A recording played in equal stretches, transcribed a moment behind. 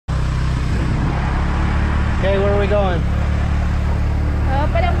going?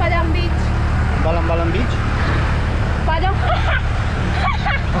 Padang Beach. Balam Beach? Padang.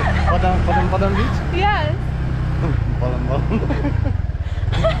 Padang Beach? Yes. Balam.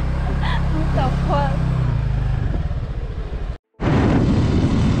 What the fuck?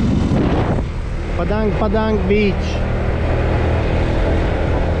 Padang Beach.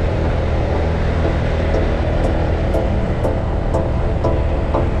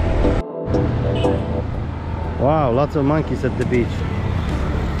 Wow, lots of monkeys at the beach.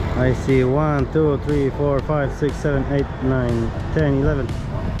 I see 1, 2, 3, 4, 5, 6, 7, 8, 9, 10, 11,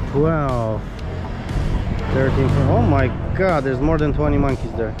 12, 13, 14. Oh my god, there's more than 20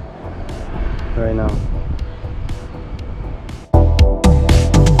 monkeys there right now.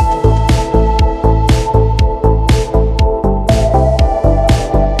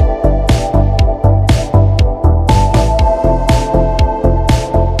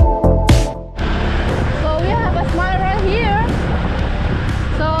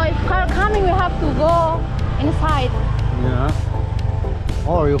 Inside. Yeah.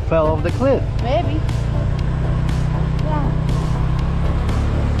 Or you fell off the cliff. Maybe. Yeah.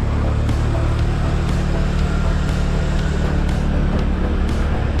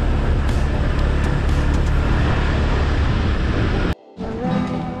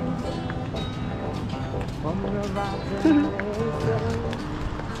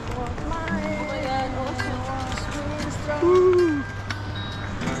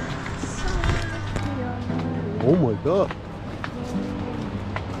 Oh my god.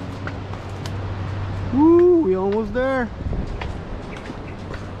 Woo, we almost there.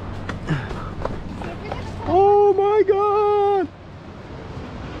 Oh my god.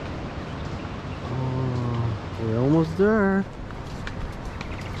 Oh, we're almost there.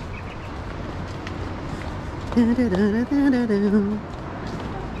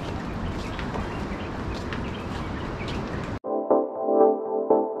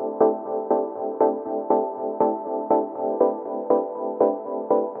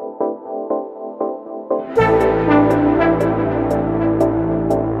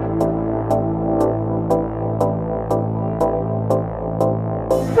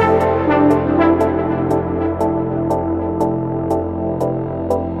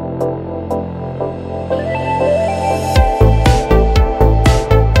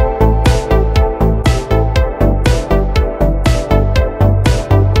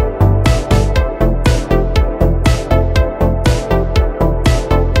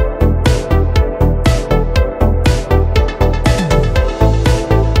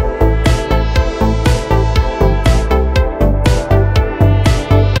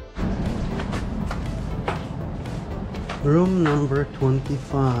 Room number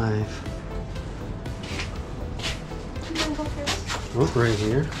 25. Oh, right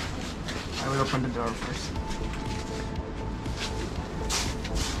here. I will open the door first.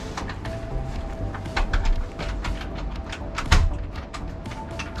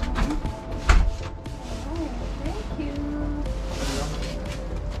 Thank you.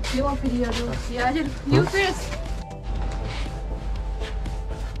 You want video? Yeah, you first.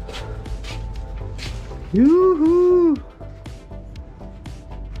 Yoo-hoo!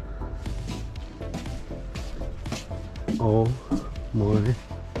 Oh my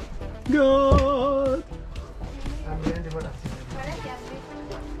god!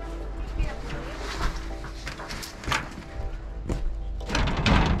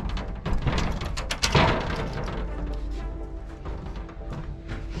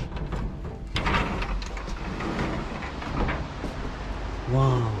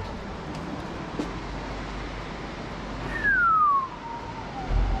 Wow.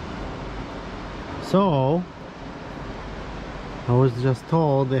 So, I was just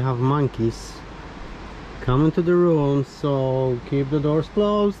told they have monkeys come into the room, so keep the doors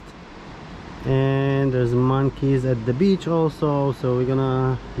closed. And there's monkeys at the beach also, so we're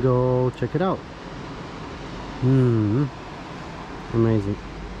gonna go check it out. Amazing.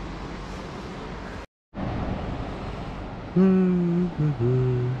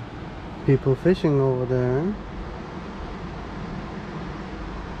 People fishing over there.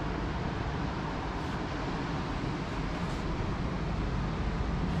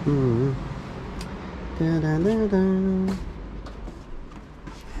 Da-da-da-da.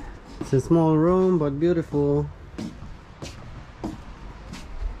 It's a small room but beautiful.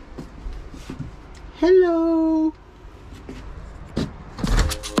 Hello.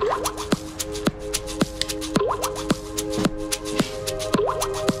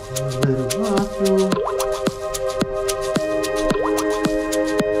 Little bathroom.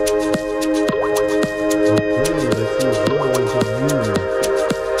 Okay, let's see what is up here.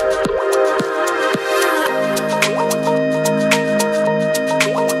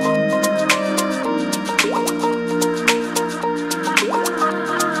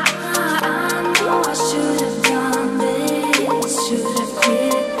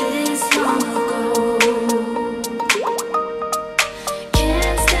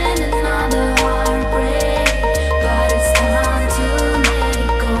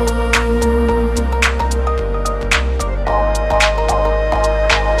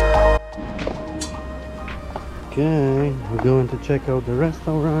 Okay, we're going to check out the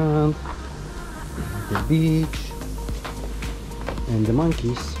restaurant, the beach, and the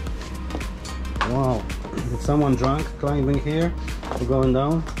monkeys. Wow, is someone drunk climbing here or going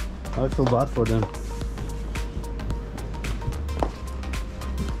down? I feel bad for them.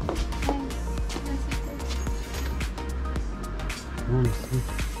 Honestly.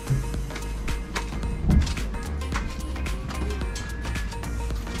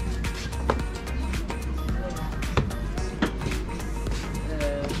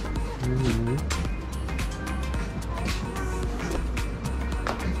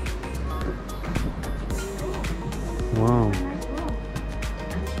 Wow.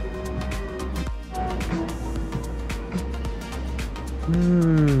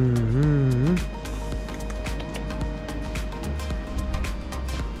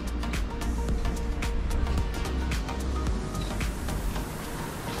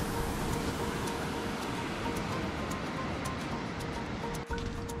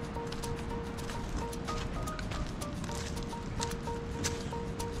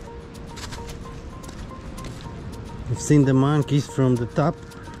 I've seen the monkeys from the top.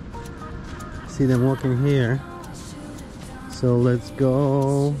 See them walking here. So let's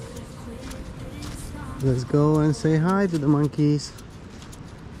go and say hi to the monkeys.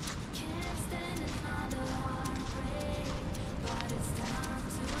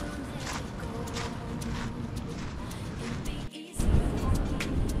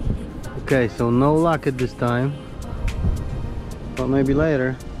 Okay, so no luck at this time, but maybe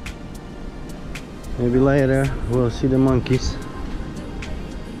later we'll see the monkeys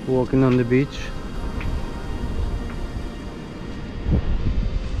walking on the beach.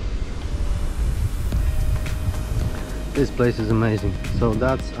 This place is amazing. So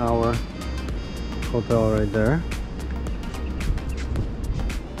that's our hotel right there.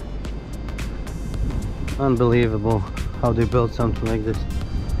 Unbelievable how they built something like this.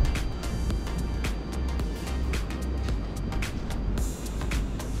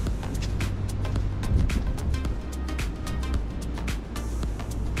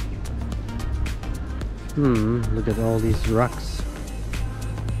 Look at all these rocks.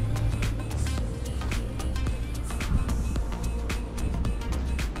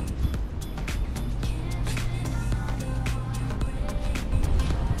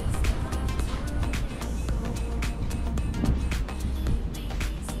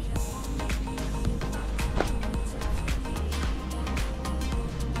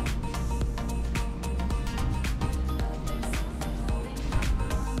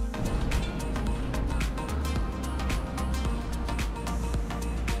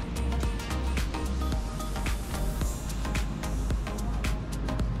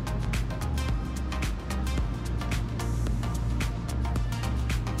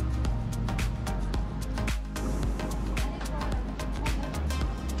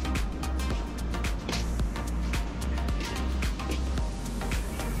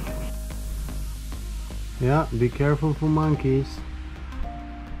 Yeah, be careful for monkeys.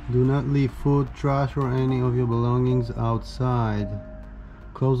 Do not leave food, trash or any of your belongings outside.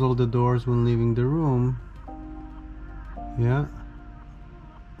 Close all the doors when leaving the room. Yeah,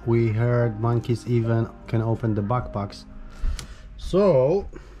 we heard monkeys even can open the backpacks. So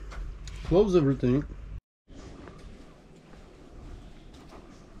close everything.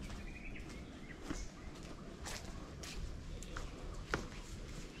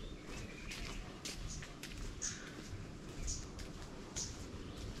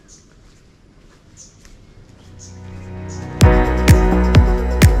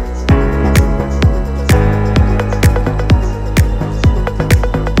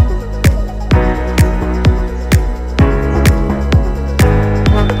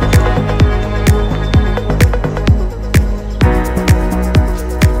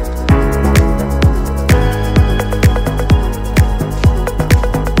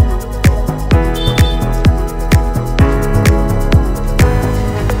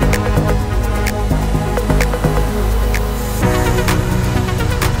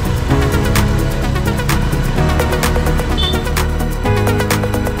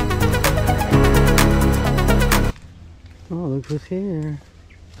 Oh, look who's here.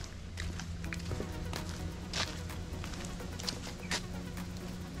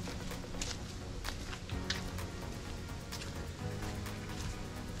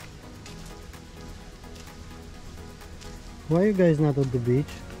 Why are you guys not at the beach?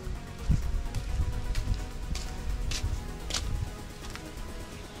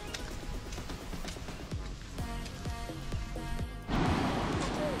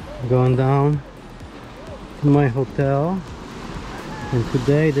 Going down to my hotel, and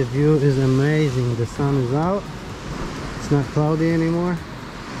today the view is amazing. The sun is out It's not cloudy anymore.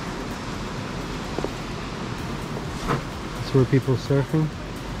 That's where people surfing.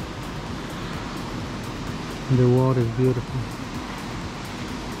 The water is beautiful.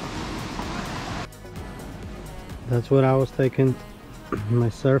 That's what I was taking my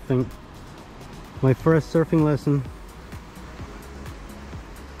surfing, my first surfing lesson.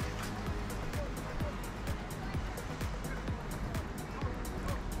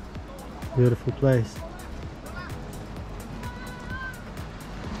 Beautiful place.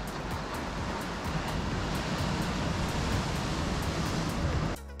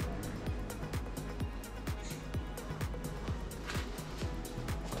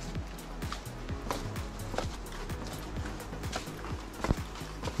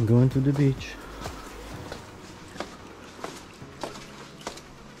 Going to the beach.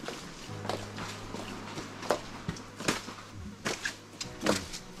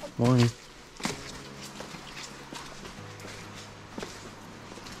 Morning.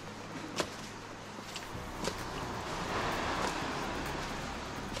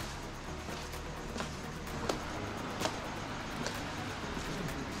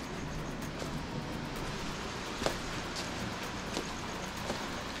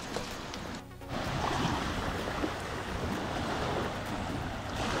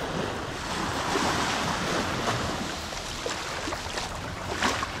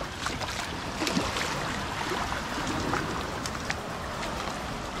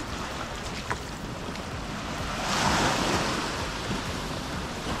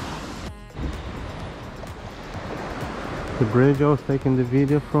 The bridge I was taking the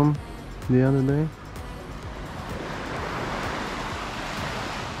video from the other day.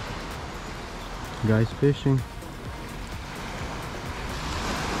 Guys fishing.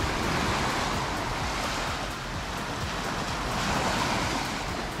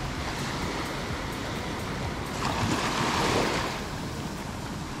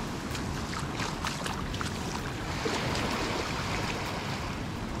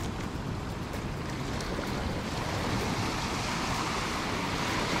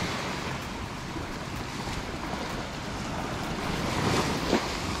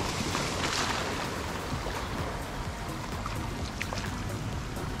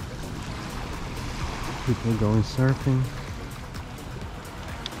 People going surfing.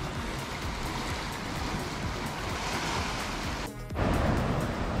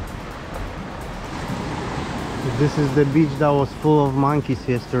 This is the beach that was full of monkeys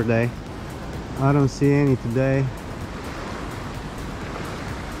yesterday. I don't see any today.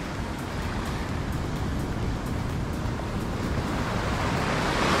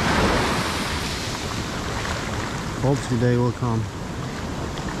 Hopefully they will come.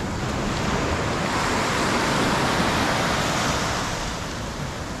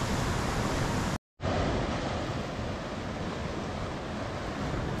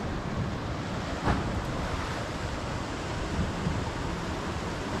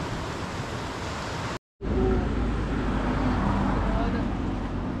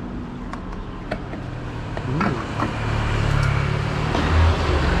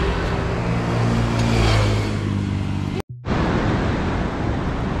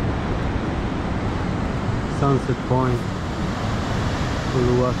 Sunset Point,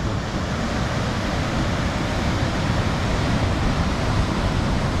 Uluwatu.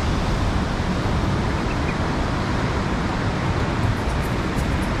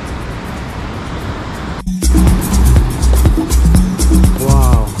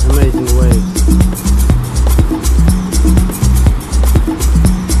 Wow, amazing waves.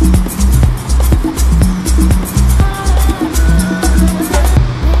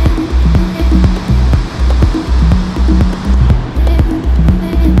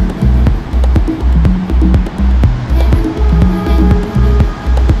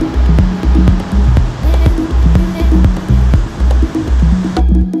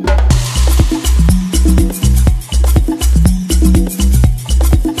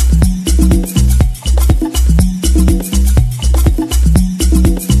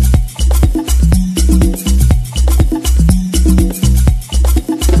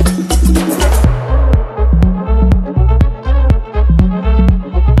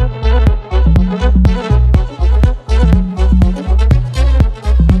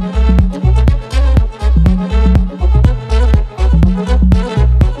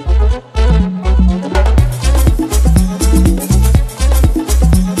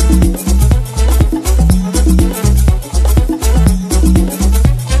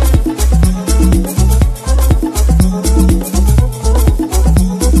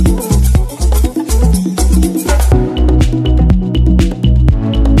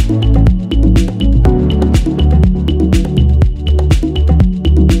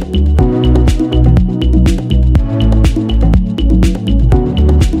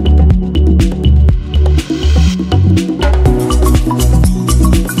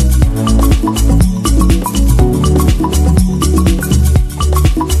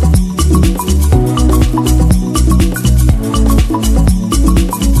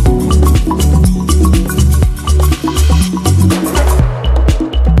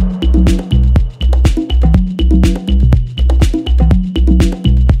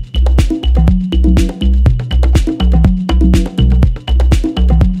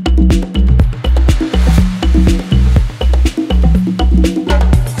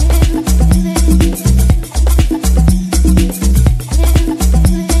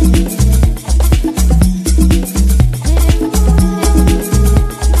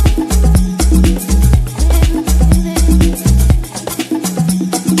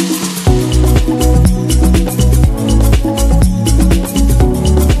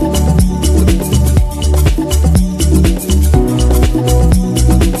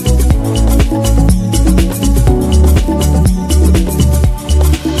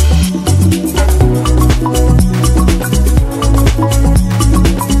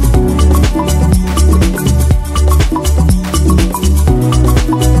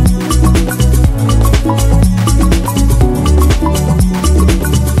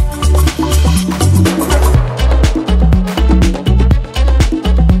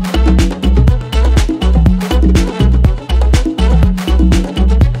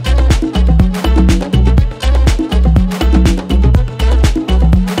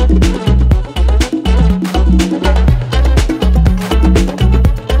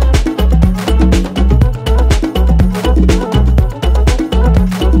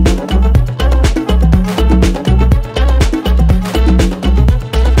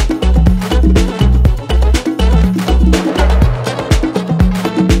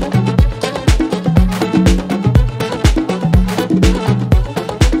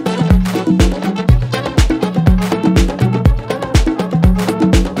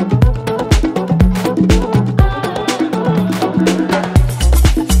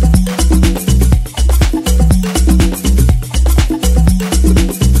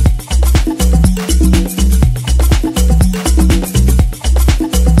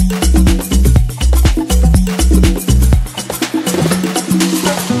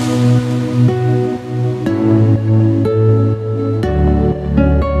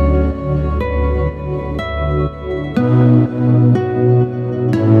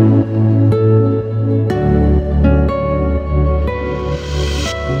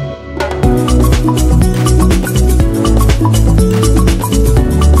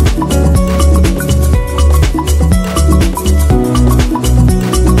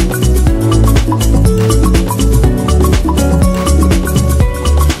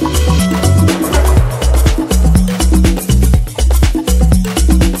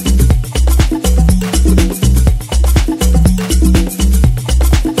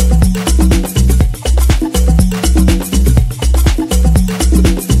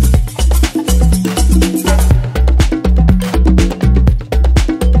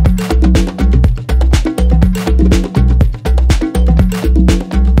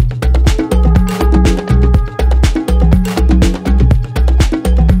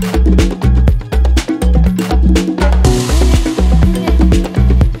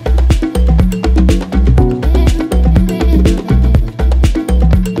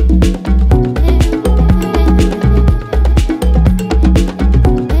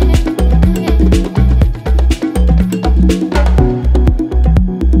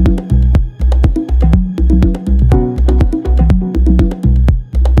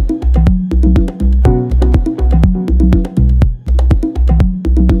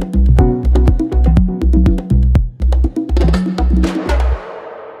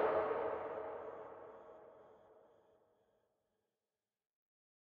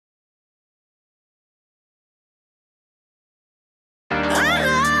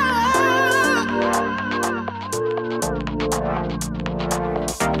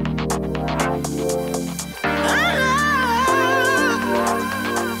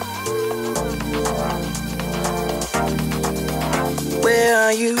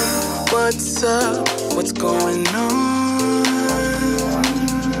 are you? What's up? What's going on?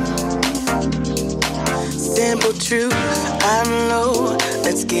 Simple truth, I'm low,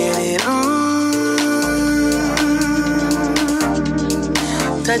 let's get it on.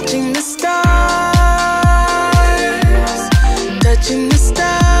 Touching the stars, touching the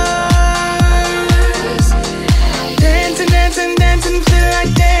stars. Dancing, dancing, dancing, feel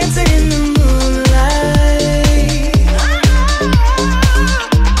like dancing in the moonlight.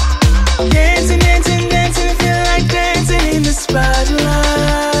 Dancing, dancing, dancing, feel like dancing in the spotlight.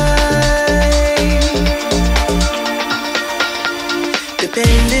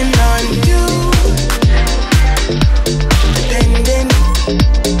 Depending on you, depending,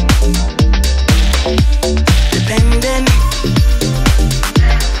 depending,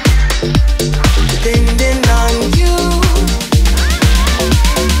 depending on you.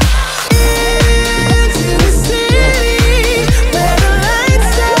 Into the city where the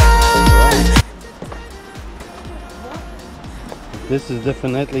lights are. This is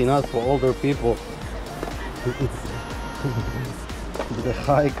definitely not for older people. the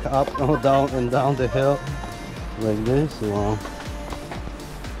hike up and down the hill like this. Wow.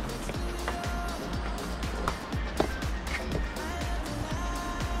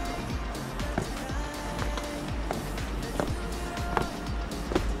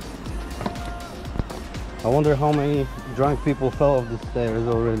 I wonder how many drunk people fell off the stairs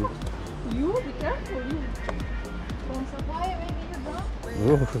already. You be careful, you. From Sapphire, maybe you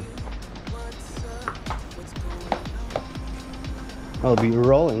drunk. Ooh. I'll be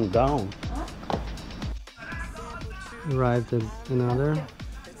rolling down. Arrived at another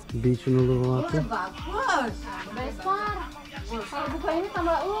beach in Uluwatu. Bagus. Besar. Kalau buka ini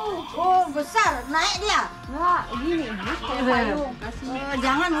tambah Oh, besar. Naik dia. Enggak, gini. Ini kayak payung. Kasih.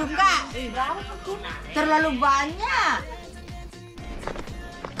 Jangan buka. Terlalu banyak.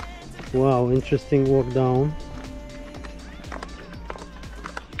 Wow, interesting walk down.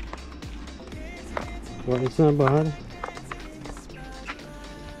 Well, it's not bad.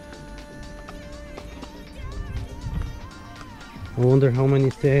 I wonder how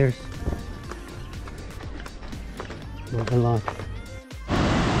many stairs. But a lot.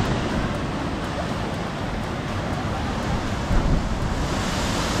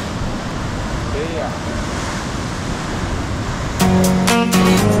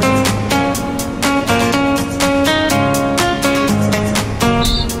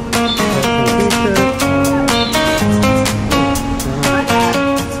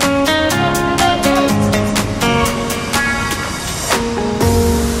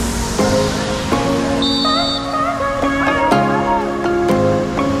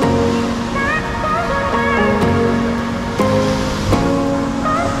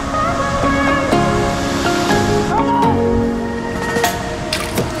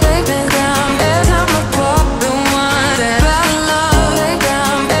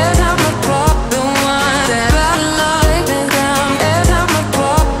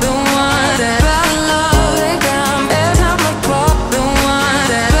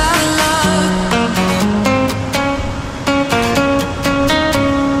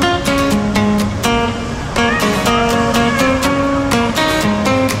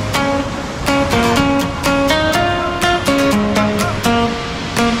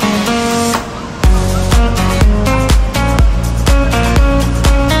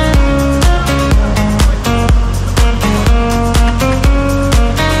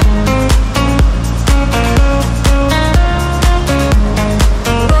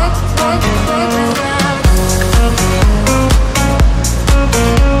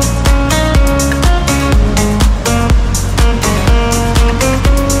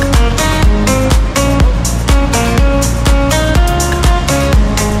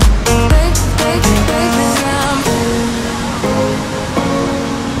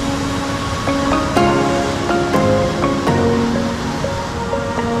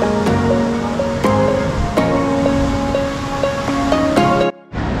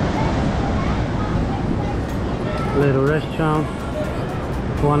 Little restaurant,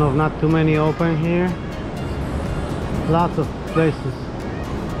 one of not too many open here. Lots of places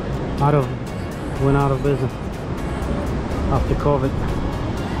went out of business after COVID.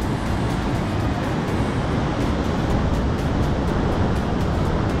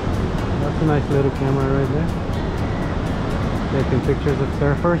 That's a nice little camera right there, taking pictures of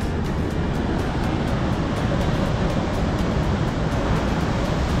surfers.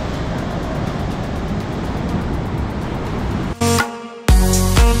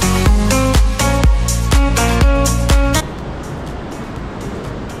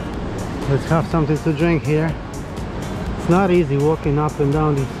 Let's have something to drink here. It's not easy walking up and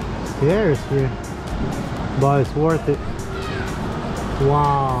down these stairs here, but it's worth it.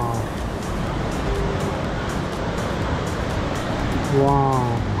 Wow. Wow.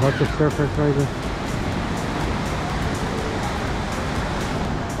 Lots of surfers right there.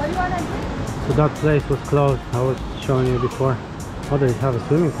 What do you want to drink? So that place was closed. I was showing you before. Oh, they have a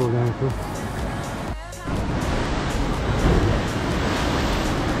swimming pool there too.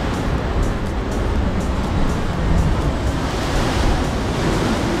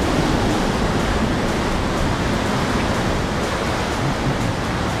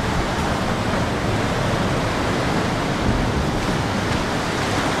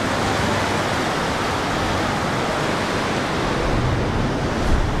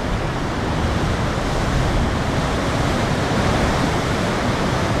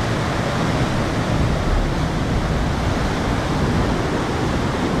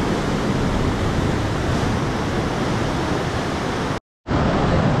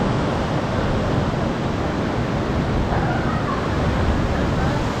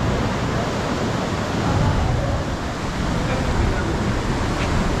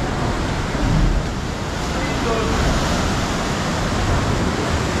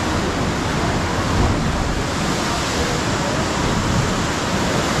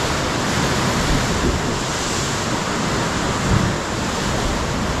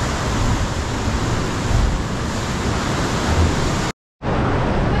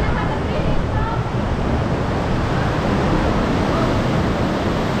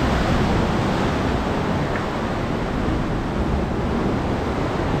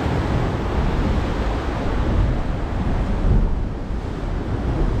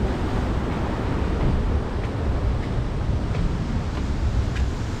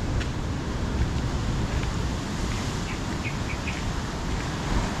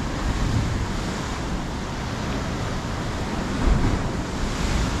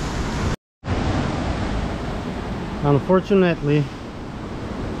 Unfortunately,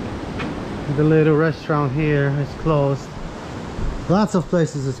 the little restaurant here is closed. Lots of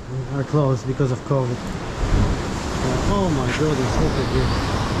places are closed because of COVID. Oh my goodness, look at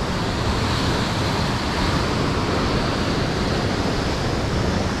this.